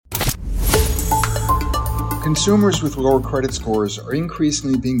Consumers with lower credit scores are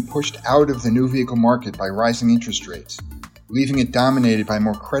increasingly being pushed out of the new vehicle market by rising interest rates, leaving it dominated by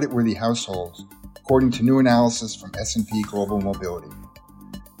more creditworthy households, according to new analysis from S&P Global Mobility.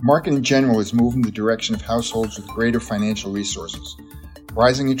 The market in general is moving in the direction of households with greater financial resources.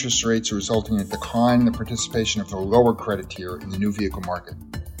 Rising interest rates are resulting in a decline in the participation of the lower credit tier in the new vehicle market.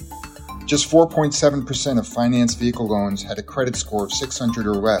 Just 4.7% of financed vehicle loans had a credit score of 600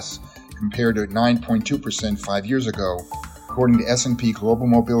 or less, compared to 9.2% 5 years ago, according to S&P Global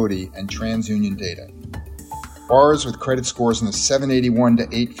Mobility and TransUnion data. Borrowers with credit scores in the 781 to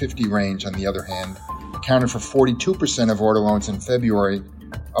 850 range, on the other hand, accounted for 42% of auto loans in February,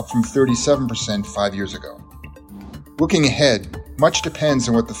 up from 37% 5 years ago. Looking ahead, much depends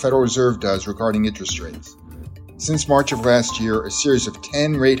on what the Federal Reserve does regarding interest rates. Since March of last year, a series of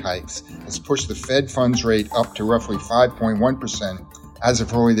 10 rate hikes has pushed the Fed funds rate up to roughly 5.1% as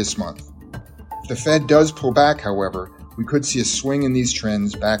of early this month. If the Fed does pull back, however, we could see a swing in these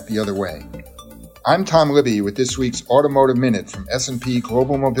trends back the other way. I'm Tom Libby with this week's Automotive Minute from S&P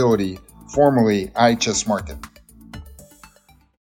Global Mobility, formerly IHS Markit.